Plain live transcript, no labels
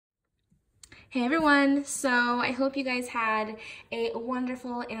Hey everyone, so I hope you guys had a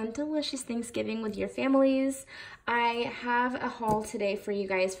wonderful and delicious Thanksgiving with your families. I have a haul today for you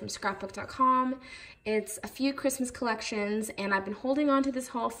guys from scrapbook.com. It's a few Christmas collections and I've been holding on to this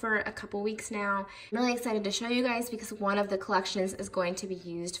haul for a couple weeks now. I'm really excited to show you guys because one of the collections is going to be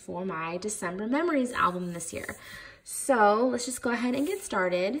used for my December Memories album this year. So let's just go ahead and get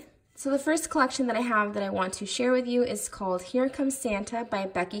started. So the first collection that I have that I want to share with you is called Here Comes Santa by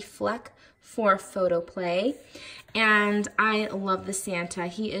Becky Fleck for Photo Play. And I love the Santa.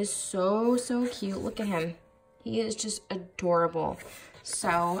 He is so cute. Look at him. He is just adorable.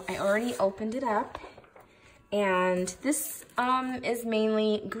 So I already opened it up. And this is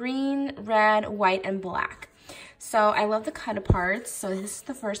mainly green, red, white, and black. So I love the cut aparts. So this is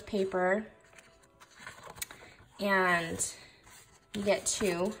the first paper. And you get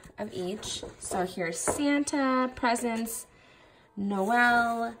two of each. So here's Santa, presents,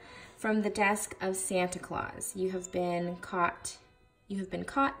 Noel, from the desk of Santa Claus. You have been caught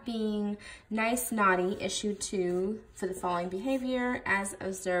being nice, naughty, issue 2 for the following behavior as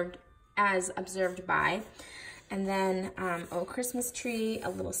observed by. And then, oh, Christmas tree, a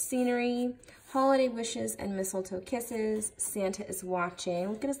little scenery, holiday wishes and mistletoe kisses. Santa is watching.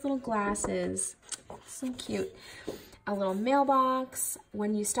 Look at his little glasses. So cute. A little mailbox.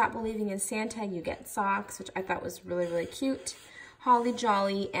 When you stop believing in Santa, you get socks, which I thought was really cute. Holly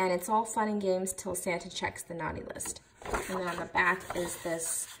jolly, and it's all fun and games till Santa checks the naughty list. And then on the back is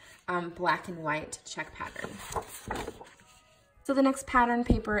this black and white check pattern. So the next pattern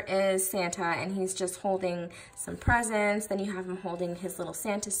paper is Santa, and he's just holding some presents. Then you have him holding his little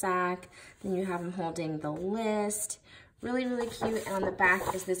Santa sack. Then you have him holding the list. Really cute, and on the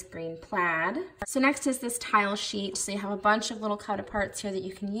back is this green plaid. So next is this tile sheet. So you have a bunch of little cut aparts here that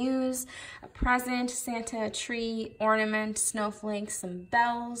you can use. A present, Santa, a tree, ornament, snowflakes, some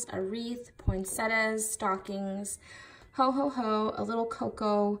bells, a wreath, poinsettias, stockings, ho ho ho, a little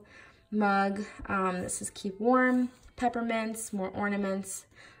cocoa mug. This is keep warm, peppermints, more ornaments,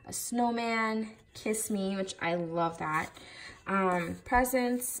 a snowman, kiss me, which I love that.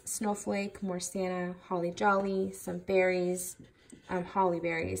 Presents, snowflake, more Santa, holly jolly, some berries, holly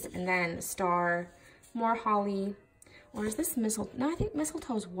berries, and then a star, more holly, or is this mistletoe? No, I think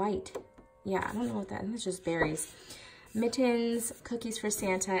mistletoe is white. Yeah, I don't know what that, I think it's just berries. Mittens, cookies for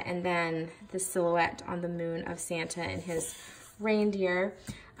Santa, and then the silhouette on the moon of Santa and his reindeer.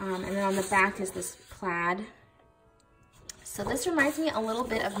 And then on the back is this plaid. So this reminds me a little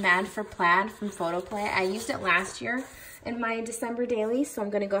bit of Mad for Plaid from Photo Play. I used it last year in my December daily, so I'm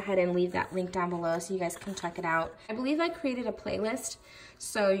going to go ahead and leave that link down below so you guys can check it out. I believe I created a playlist,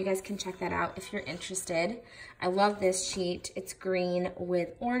 so you guys can check that out if you're interested. I love this sheet. It's green with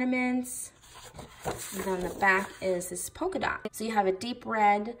ornaments, and on the back is this polka dot. So you have a deep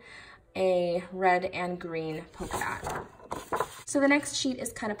red, a red and green polka dot. So the next sheet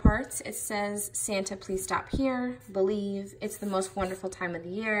is cut aparts. It says, Santa, please stop here. Believe. It's the most wonderful time of the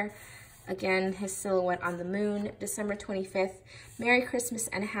year. Again, his silhouette on the moon. December 25th. Merry Christmas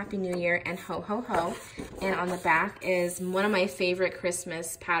and a Happy New Year and ho ho ho. And on the back is one of my favorite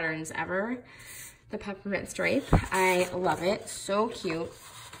Christmas patterns ever. The peppermint stripe. I love it. So cute.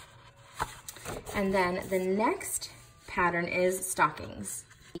 And then the next pattern is stockings.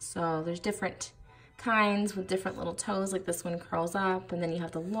 So there's different kinds with different little toes, like this one curls up, and then you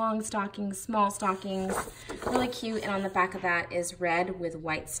have the long stockings, small stockings, really cute. And on the back of that is red with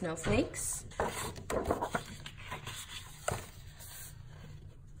white snowflakes.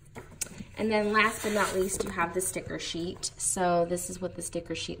 And then last but not least, you have the sticker sheet. So this is what the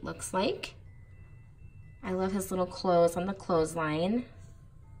sticker sheet looks like. I love his little clothes on the clothesline.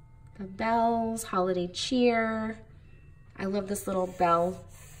 The bells, holiday cheer. I love this little bell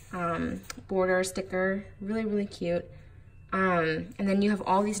border sticker, really cute. And then you have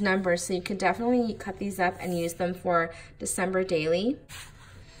all these numbers, so you could definitely cut these up and use them for December daily.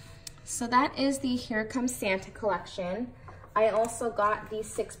 So that is the Here Comes Santa collection. I also got the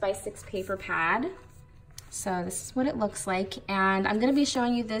 6x6 paper pad. So this is what it looks like, and I'm going to be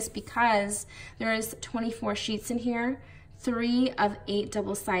showing you this because there is 24 sheets in here, 3 of 8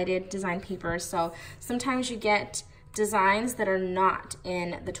 double-sided design papers. So sometimes you get designs that are not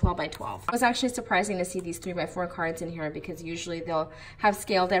in the 12x12. It was actually surprising to see these 3x4 cards in here because usually they'll have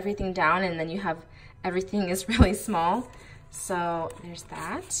scaled everything down and then you have everything is really small. So there's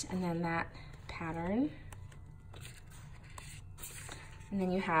that, and then that pattern. And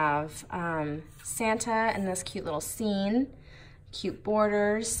then you have Santa and this cute little scene, cute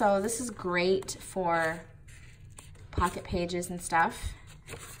borders. So this is great for pocket pages and stuff.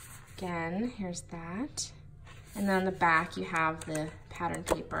 Again, here's that. And then on the back you have the pattern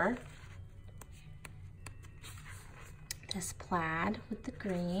paper. this plaid with the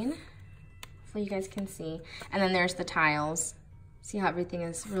green. Hopefully you guys can see. And then there's the tiles. See how everything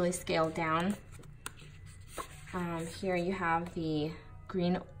is really scaled down? Here you have the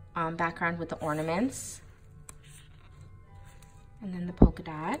green background with the ornaments. And then the polka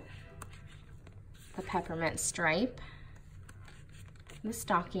dot. The peppermint stripe. The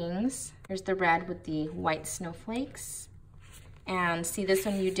stockings. There's the red with the white snowflakes. And see, this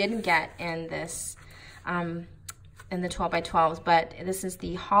one you didn't get in this, in the 12 by 12s, but this is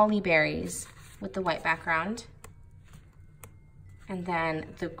the holly berries with the white background. And then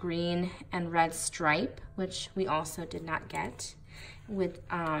the green and red stripe, which we also did not get. With,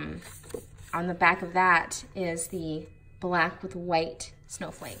 on the back of that is the black with white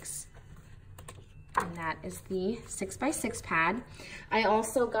snowflakes. And that is the 6 by 6 pad. I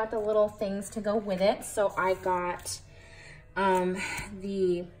also got the little things to go with it. So I got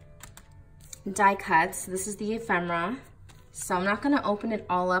the die cuts. This is the ephemera. So I'm not gonna open it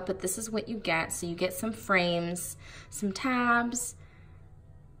all up, but this is what you get. So you get some frames, some tabs,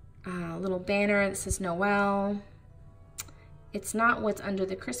 a little banner that says Noel. It's not what's under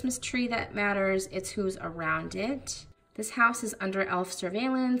the Christmas tree that matters, it's who's around it. This house is under elf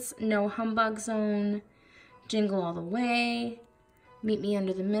surveillance, no humbug zone, jingle all the way, meet me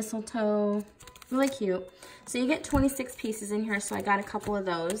under the mistletoe. Really cute. So you get 26 pieces in here, so I got a couple of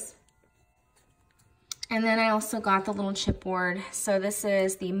those. And then I also got the little chipboard. So this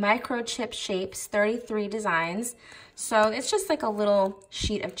is the microchip shapes, 33 designs. So it's just like a little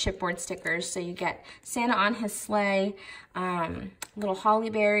sheet of chipboard stickers. So you get Santa on his sleigh, little holly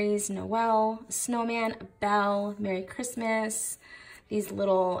berries, Noel, a snowman, a bell, Merry Christmas, these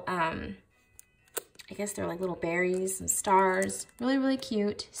little, I guess they're like little berries and stars. Really, really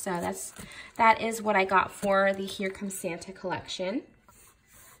cute. So that is what I got for the Here Comes Santa collection.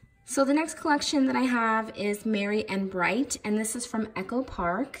 So the next collection that I have is Merry and Bright, and this is from Echo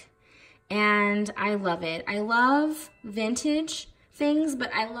Park, and I love it. I love vintage things,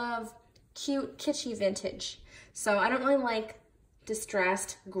 but I love cute, kitschy vintage. So I don't really like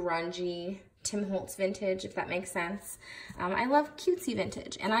distressed, grungy Tim Holtz vintage, if that makes sense. I love cutesy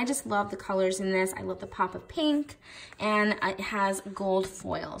vintage, and I just love the colors in this. I love the pop of pink, and it has gold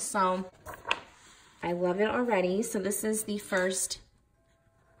foil, so I love it already. So this is the first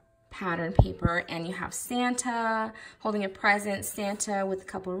pattern paper, and you have Santa holding a present, Santa with a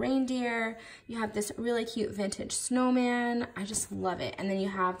couple reindeer. You have this really cute vintage snowman. I just love it. And then you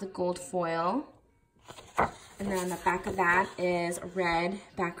have the gold foil. And then on the back of that is a red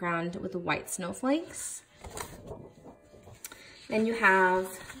background with the white snowflakes. Then you have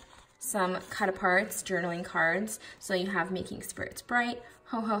some cut aparts, journaling cards. So you have Making Spirits Bright,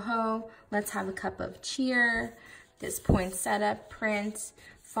 Ho Ho Ho, Let's Have a Cup of Cheer, this poinsettia print,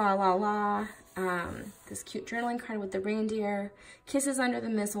 Fa La La, this cute journaling card with the reindeer, Kisses Under the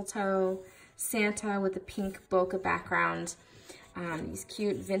Mistletoe, Santa with the pink bokeh background, these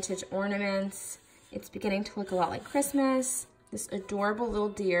cute vintage ornaments. It's beginning to look a lot like Christmas, this adorable little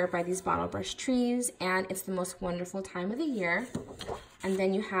deer by these bottle brush trees, and it's the most wonderful time of the year. And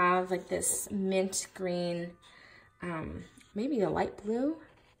then you have like this mint green, maybe a light blue.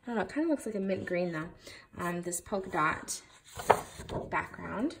 I don't know, it kind of looks like a mint green though. This polka dot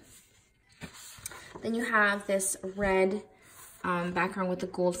background. Then you have this red background with the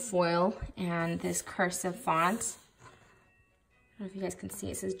gold foil and this cursive font. I don't know if you guys can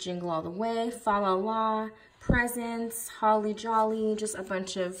see, it says Jingle All the Way, Fa La La, Presents, Holly Jolly, just a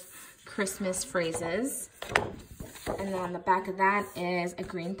bunch of Christmas phrases. And then on the back of that is a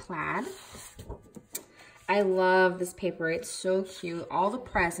green plaid. I love this paper, it's so cute. All the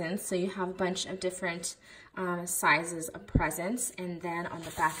presents, so you have a bunch of different sizes of presents, and then on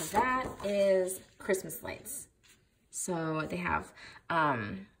the back of that is Christmas lights. So they have,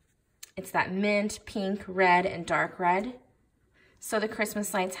 it's that mint, pink, red, and dark red. So the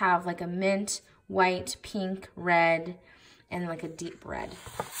Christmas lights have like a mint, white, pink, red, and like a deep red.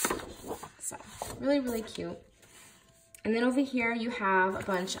 So really, really cute. And then over here you have a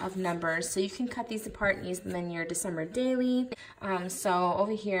bunch of numbers. So you can cut these apart and use them in your December daily. So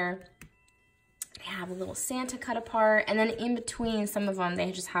over here, they have a little Santa cut apart, and then in between some of them,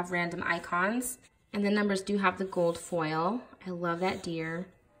 they just have random icons. And the numbers do have the gold foil. I love that deer.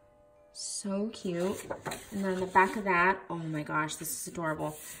 So cute. And then on the back of that, oh my gosh, this is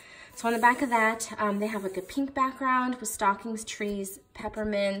adorable. So on the back of that, they have like a pink background with stockings, trees,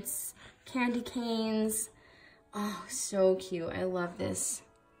 peppermints, candy canes. Oh, so cute. I love this.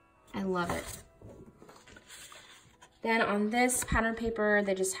 I love it. Then on this pattern paper,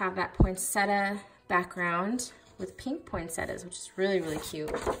 they just have that poinsettia background with pink poinsettias, which is really, really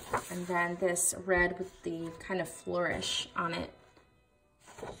cute. And then this red with the kind of flourish on it.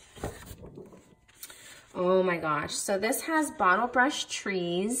 Oh my gosh. So this has bottle brush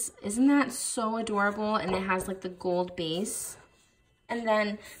trees. Isn't that so adorable? And it has like the gold base. And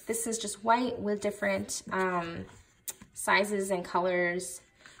then this is just white with different sizes and colors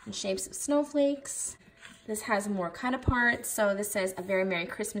and shapes of snowflakes. This has more cut apart. So this says, "A very Merry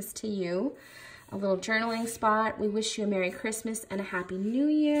Christmas to you." A little journaling spot. "We wish you a Merry Christmas and a Happy New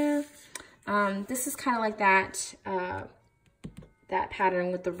Year." This is kind of like that, that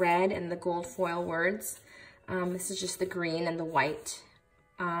pattern with the red and the gold foil words. This is just the green and the white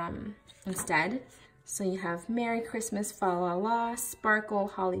instead. So you have "Merry Christmas, fa la la, sparkle,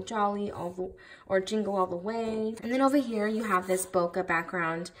 holly jolly," or "Jingle all the way." And then over here you have this bokeh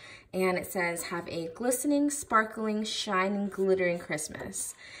background, and it says, "Have a glistening, sparkling, shining, glittering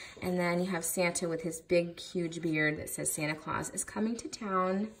Christmas." And then you have Santa with his big, huge beard that says, "Santa Claus is coming to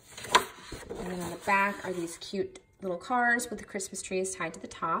town." And then on the back are these cute little cars with the Christmas trees tied to the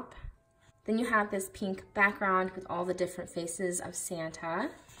top. Then you have this pink background with all the different faces of Santa.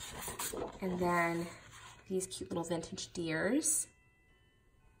 And then these cute little vintage deers.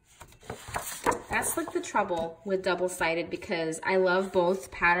 That's like the trouble with double-sided, because I love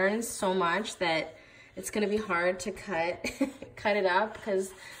both patterns so much that it's gonna be hard to cut it up,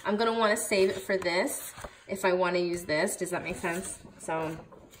 because I'm gonna wanna save it for this if I wanna use this. Does that make sense? So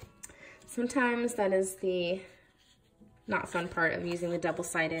sometimes that is the not fun part of using the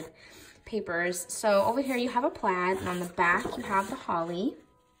double-sided papers. So over here you have a plaid, and on the back you have the holly.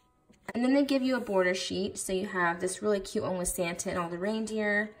 And then they give you a border sheet. So you have this really cute one with Santa and all the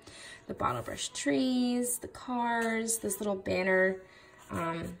reindeer, the bottle brush trees, the cars, this little banner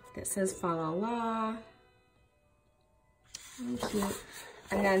that says "Fa la la." Really cute.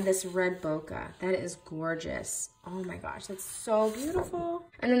 And then this red bokeh. That is gorgeous. Oh my gosh, that's so beautiful.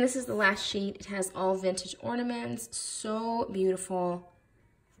 And then this is the last sheet. It has all vintage ornaments. So beautiful.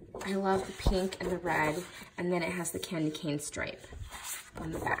 I love the pink and the red. And then it has the candy cane stripe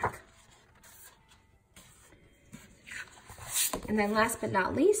on the back. And then last but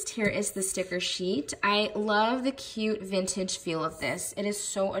not least, here is the sticker sheet. I love the cute vintage feel of this. It is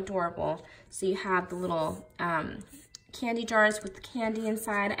so adorable. So you have the little candy jars with the candy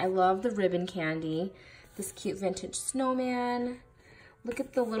inside. I love the ribbon candy. This cute vintage snowman. Look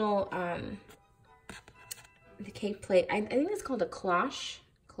at the little, the cake plate. I think it's called a cloche.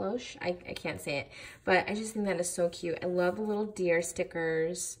 I can't say it, but I just think that is so cute. I love the little deer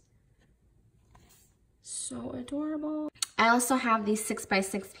stickers. So adorable. I also have the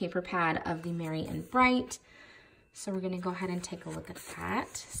 6x6 paper pad of the Merry and Bright. So we're gonna go ahead and take a look at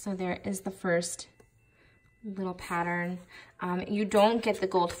that. So there is the first little pattern. You don't get the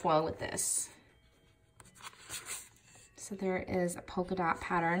gold foil with this. So there is a polka dot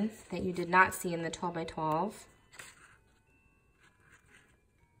pattern that you did not see in the 12x12.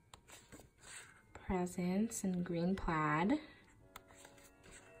 Presents in green plaid.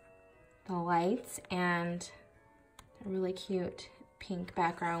 The lights and a really cute pink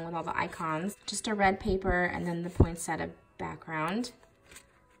background with all the icons. Just a red paper and then the poinsettia background.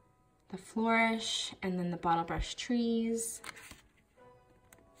 The flourish and then the bottle brush trees.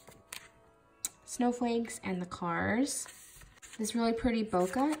 Snowflakes and the cars. This really pretty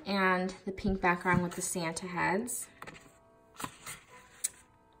bokeh and the pink background with the Santa heads.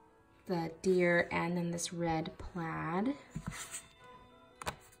 The deer and then this red plaid.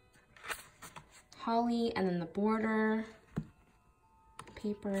 Holly and then the border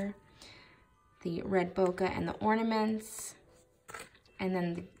paper, the red bokeh and the ornaments, and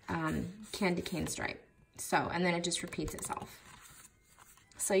then the candy cane stripe. So, and then it just repeats itself.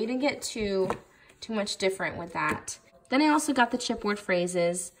 So you didn't get too much different with that. Then I also got the chipboard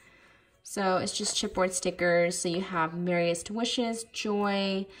phrases. So it's just chipboard stickers. So you have merriest wishes,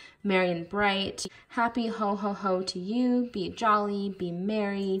 joy, merry and bright, happy ho ho ho to you, be jolly, be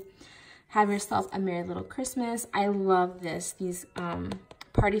merry, have yourself a merry little Christmas. I love this. These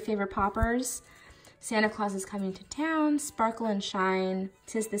party favor poppers. Santa Claus is coming to town, sparkle and shine,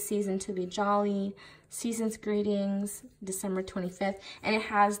 'tis the season to be jolly, season's greetings, December 25th, and it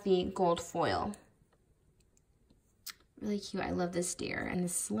has the gold foil. Really cute. I love this deer and the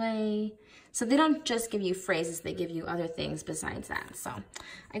sleigh. So they don't just give you phrases, they give you other things besides that. So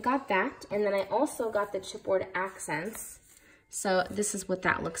I got that, and then I also got the chipboard accents. So this is what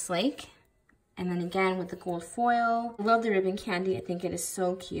that looks like. And then again with the gold foil. I love the ribbon candy. I think it is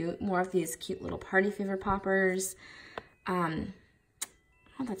so cute. More of these cute little party favor poppers. Oh,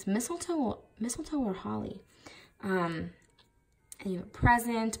 that's mistletoe or holly. And you have a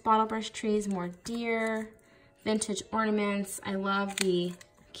present, bottle brush trees, more deer, vintage ornaments. I love the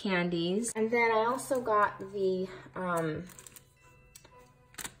candies. And then I also got the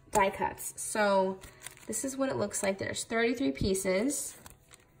die cuts. So this is what it looks like. There's 33 pieces.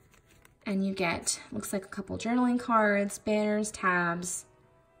 And you get, looks like a couple journaling cards, banners, tabs,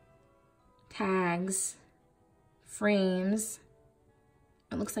 tags, frames.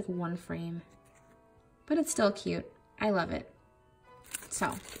 It looks like one frame, but it's still cute. I love it.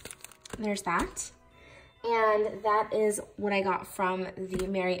 So there's that. And that is what I got from the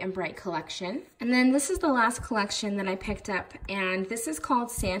Merry and Bright collection. And then this is the last collection that I picked up, and this is called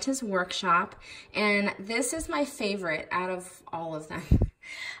Santa's Workshop. And this is my favorite out of all of them.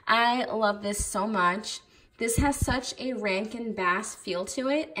 I love this so much. This has such a Rankin Bass feel to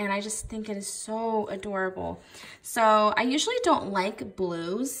it, and I just think it is so adorable. So I usually don't like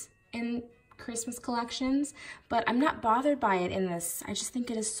blues in Christmas collections, but I'm not bothered by it in this. I just think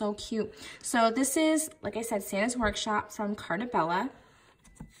it is so cute. So this is, like I said, Santa's Workshop from Carta Bella.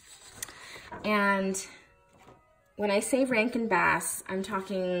 And when I say Rankin Bass, I'm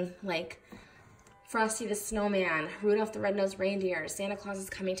talking like Frosty the Snowman, Rudolph the Red-Nosed Reindeer, Santa Claus is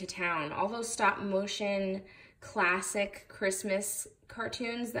Coming to Town, all those stop-motion classic Christmas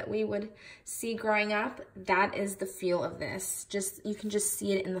cartoons that we would see growing up. That is the feel of this. Just, you can just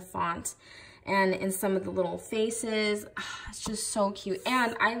see it in the font and in some of the little faces. It's just so cute.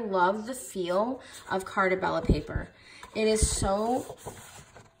 And I love the feel of Carta Bella paper. It is so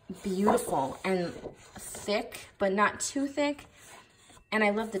beautiful and thick, but not too thick. And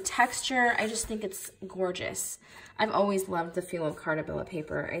I love the texture. I just think it's gorgeous. I've always loved the feel of Carta Bella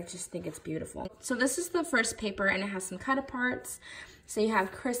paper. I just think it's beautiful. So this is the first paper, and it has some cut-aparts. So you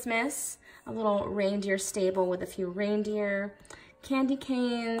have Christmas, a little reindeer stable with a few reindeer, candy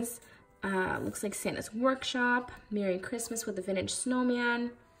canes, looks like Santa's Workshop, Merry Christmas with a vintage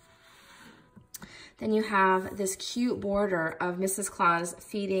snowman. Then you have this cute border of Mrs. Claus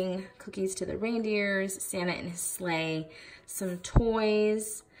feeding cookies to the reindeers, Santa in his sleigh, some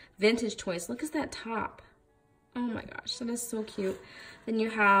toys, vintage toys. Look at that top. Oh my gosh, that is so cute. Then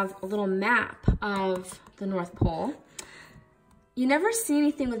you have a little map of the North Pole. You never see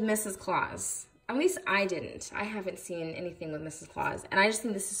anything with Mrs. Claus. At least I didn't. I haven't seen anything with Mrs. Claus. And I just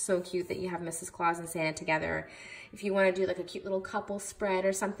think this is so cute that you have Mrs. Claus and Santa together. If you want to do like a cute little couple spread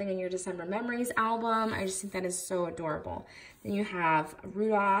or something in your December Memories album, I just think that is so adorable. Then you have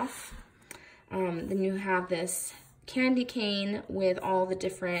Rudolph. Then you have this candy cane with all the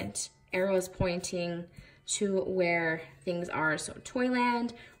different arrows pointing to where things are. So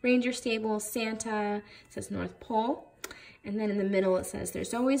Toyland, Reindeer Stable, Santa, it says North Pole. And then in the middle it says,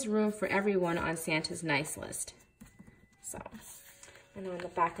 there's always room for everyone on Santa's nice list. So, and on the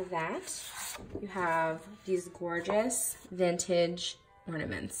back of that, you have these gorgeous vintage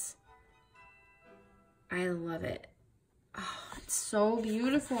ornaments. I love it. Oh, it's so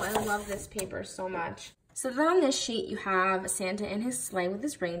beautiful. I love this paper so much. So then on this sheet, you have Santa in his sleigh with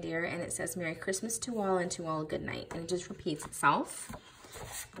his reindeer, and it says, Merry Christmas to all and to all a good night. And it just repeats itself.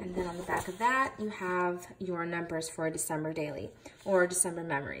 And then on the back of that, you have your numbers for December daily or December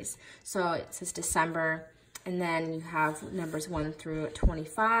memories. So it says December, and then you have numbers 1 through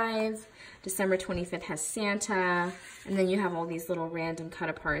 25. December 25th has Santa, and then you have all these little random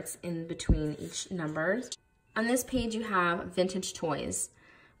cut-aparts in between each number. On this page, you have vintage toys,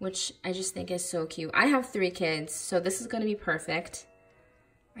 which I just think is so cute. I have 3 kids, so this is going to be perfect.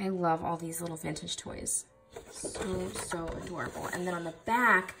 I love all these little vintage toys. So adorable. And then on the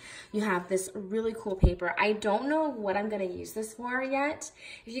back, you have this really cool paper. I don't know what I'm going to use this for yet.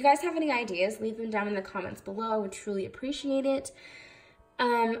 If you guys have any ideas, leave them down in the comments below. I would truly appreciate it.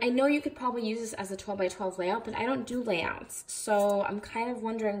 I know you could probably use this as a 12 by 12 layout, but I don't do layouts. So I'm kind of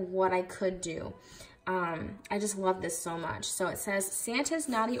wondering what I could do. I just love this so much. So it says, Santa's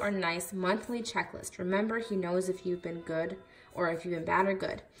Naughty or Nice Monthly Checklist. Remember, he knows if you've been good or if you've been bad or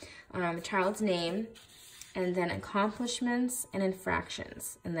good. Child's name, and then accomplishments and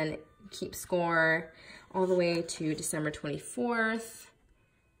infractions. And then keep score all the way to December 24th.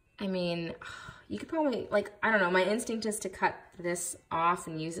 I mean, you could probably, like, I don't know, my instinct is to cut this off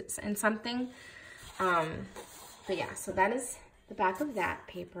and use it in something. But yeah, so that is the back of that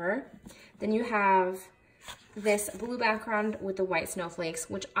paper. Then you have this blue background with the white snowflakes,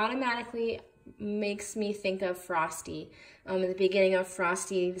 which automatically makes me think of Frosty. At the beginning of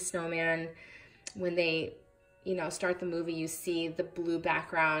Frosty the Snowman, when they, you know, start the movie, you see the blue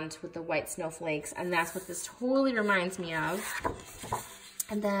background with the white snowflakes, and that's what this totally reminds me of.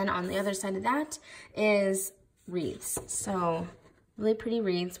 And then on the other side of that is wreaths. So really pretty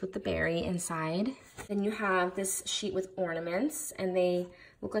wreaths with the berry inside. Then you have this sheet with ornaments, and they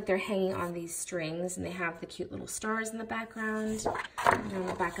look like they're hanging on these strings, and they have the cute little stars in the background. And on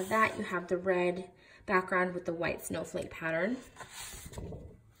the back of that, you have the red background with the white snowflake pattern.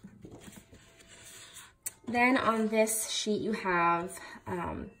 Then on this sheet, you have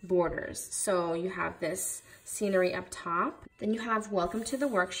borders. So you have this scenery up top. Then you have welcome to the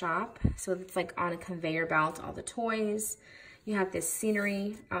workshop. So it's like on a conveyor belt, all the toys. You have this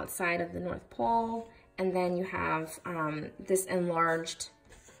scenery outside of the North Pole. And then you have this enlarged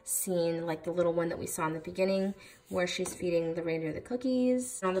scene, like the little one that we saw in the beginning, where she's feeding the reindeer the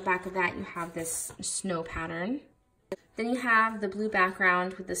cookies. And on the back of that, you have this snow pattern. Then you have the blue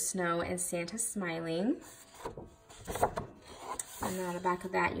background with the snow and Santa smiling. And then on the back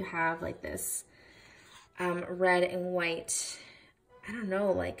of that, you have like this red and white, I don't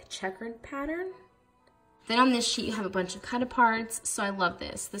know, like checkered pattern. Then on this sheet, you have a bunch of cut aparts. So I love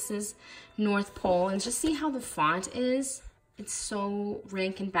this. This is North Pole, and just see how the font is. It's so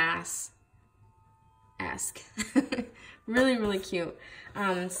Rankin Bass-esque. Really, really cute.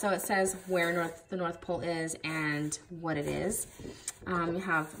 So it says where the North Pole is and what it is. You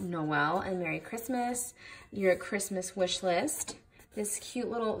have Noel and Merry Christmas, your Christmas wish list, this cute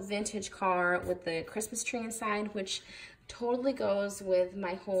little vintage car with the Christmas tree inside, which totally goes with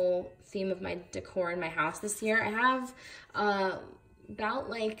my whole theme of my decor in my house this year. I have about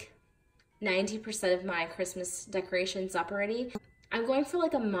like 90% of my Christmas decorations up already. I'm going for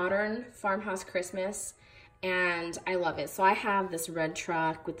like a modern farmhouse Christmas, and I love it. So I have this red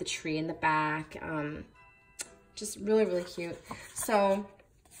truck with the tree in the back. Just really, really cute. So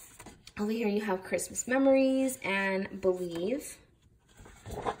over here you have Christmas memories and believe.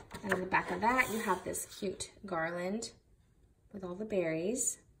 And on the back of that, you have this cute garland with all the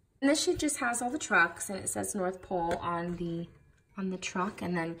berries. And this sheet just has all the trucks, and it says North Pole on the truck.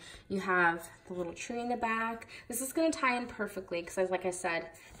 And then you have the little tree in the back. This is gonna tie in perfectly because, like I said,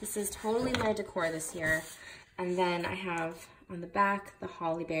 this is totally my decor this year. And then I have on the back the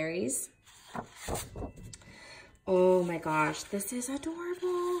holly berries. Oh my gosh, this is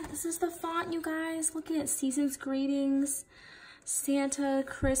adorable. This is the font, you guys. Look at it, Season's Greetings, Santa,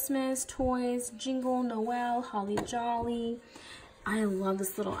 Christmas, toys, Jingle, Noel, Holly Jolly. I love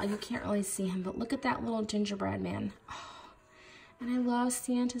this little, you can't really see him, but look at that little gingerbread man. Oh, and I love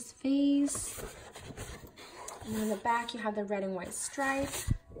Santa's face. And on the back, you have the red and white stripe.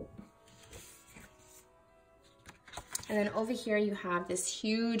 And then over here, you have this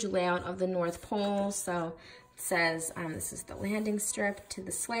huge layout of the North Pole. So it says, this is the landing strip to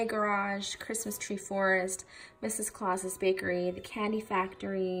the sleigh garage, Christmas tree forest, Mrs. Claus's bakery, the candy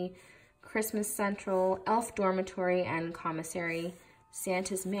factory, Christmas Central, Elf dormitory and commissary,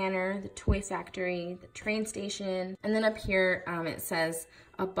 Santa's Manor, the toy factory, the train station. And then up here, it says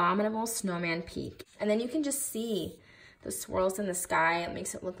Abominable Snowman Peak. And then you can just see the swirls in the sky. It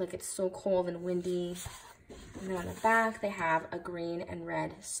makes it look like it's so cold and windy. And then on the back, they have a green and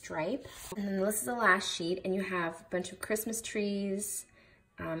red stripe. And then this is the last sheet, and you have a bunch of Christmas trees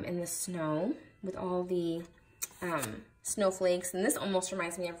in the snow with all the snowflakes. And this almost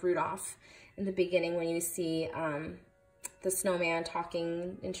reminds me of Rudolph in the beginning when you see the snowman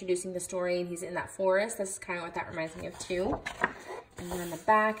talking, introducing the story, and he's in that forest. This is kind of what that reminds me of too. And then on the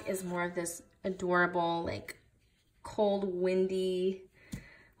back is more of this adorable, like cold, windy,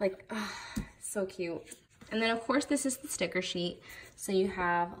 like, so cute. And then of course this is the sticker sheet. So you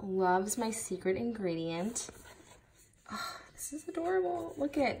have Love's My Secret Ingredient. Oh, this is adorable.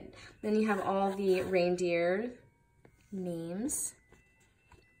 Look at, then you have all the reindeer names.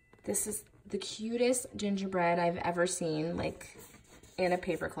 This is the cutest gingerbread I've ever seen, like in a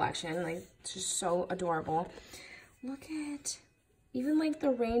paper collection. Like, it's just so adorable. Look at, even like the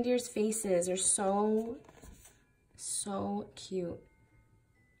reindeer's faces are so cute.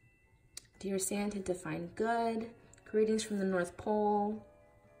 Dear Santa, define good. Greetings from the North Pole.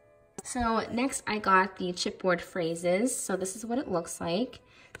 So next I got the chipboard phrases. So this is what it looks like.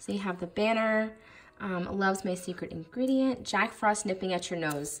 So you have the banner, Love's My Secret Ingredient, Jack Frost nipping at your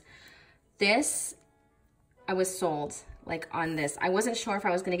nose. This, I was sold like on this. I wasn't sure if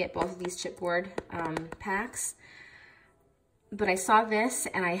I was gonna get both of these chipboard packs, but I saw this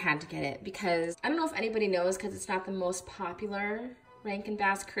and I had to get it because I don't know if anybody knows, because it's not the most popular Rankin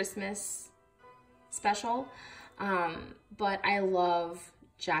Bass Christmas special, but I love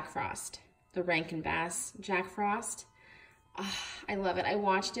Jack Frost, the Rankin Bass Jack Frost. Oh, I love it. I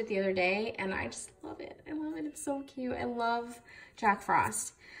watched it the other day and I just love it. I love it. It's so cute. I love Jack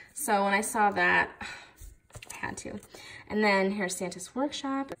Frost. So when I saw that, I had to. And then here's Santa's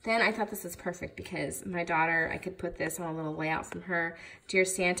Workshop. Then I thought this was perfect because my daughter, I could put this on a little layout from her. Dear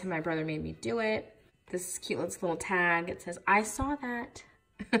Santa, my brother made me do it. This cute little tag. It says, I saw that.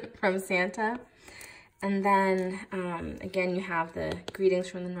 from Santa. And then, again, you have the greetings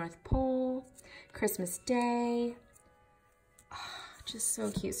from the North Pole, Christmas Day. Oh, just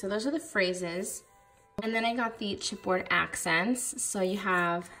so cute. So those are the phrases. And then I got the chipboard accents. So you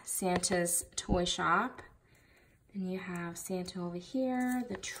have Santa's toy shop. And you have Santa over here,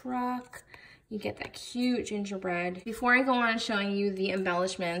 the truck. You get that cute gingerbread. Before I go on showing you the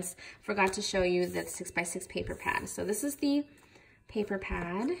embellishments, forgot to show you the 6x6 paper pad. So this is the paper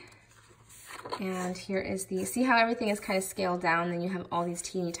pad. And here is the, see how everything is kind of scaled down, then you have all these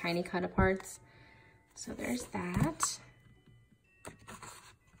teeny tiny cut aparts. So there's that.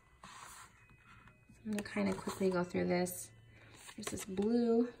 I'm gonna kind of quickly go through this. There's this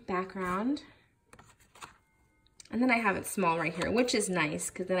blue background. And then I have it small right here, which is nice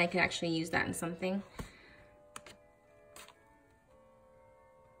because then I can actually use that in something.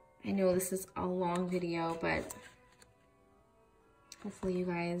 I know this is a long video, but hopefully you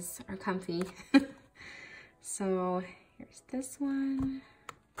guys are comfy. So here's this one.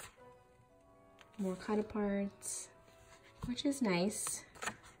 More cut aparts, which is nice.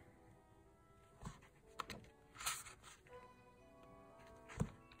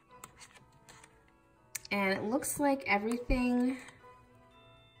 And it looks like everything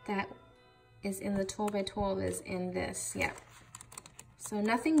that is in the 12 by 12 is in this, yep. So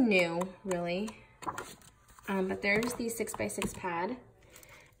nothing new, really. But there's the 6x6 pad.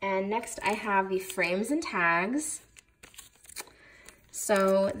 And next I have the frames and tags.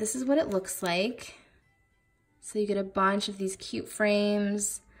 So this is what it looks like. So you get a bunch of these cute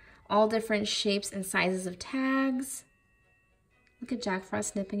frames, all different shapes and sizes of tags. Look at Jack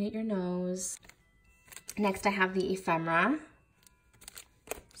Frost nipping at your nose. Next I have the ephemera.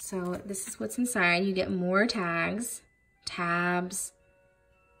 So this is what's inside. You get more tags, tabs,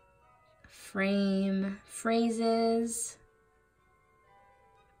 frame, phrases,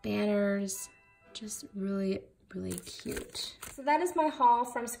 banners, just really, really cute. So that is my haul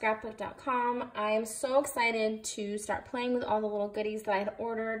from scrapbook.com. I am so excited to start playing with all the little goodies that I had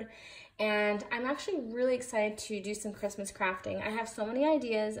ordered, and I'm actually really excited to do some Christmas crafting. I have so many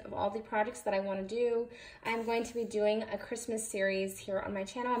ideas of all the projects that I want to do. I'm going to be doing a Christmas series here on my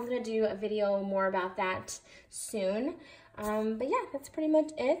channel. I'm going to do a video more about that soon. But yeah, that's pretty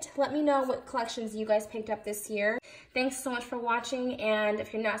much it. Let me know what collections you guys picked up this year. Thanks so much for watching, and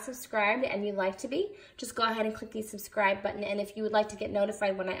if you're not subscribed and you'd like to be, just go ahead and click the subscribe button, and if you would like to get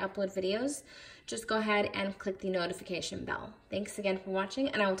notified when I upload videos, just go ahead and click the notification bell. Thanks again for watching,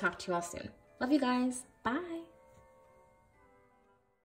 and I will talk to you all soon. Love you guys. Bye.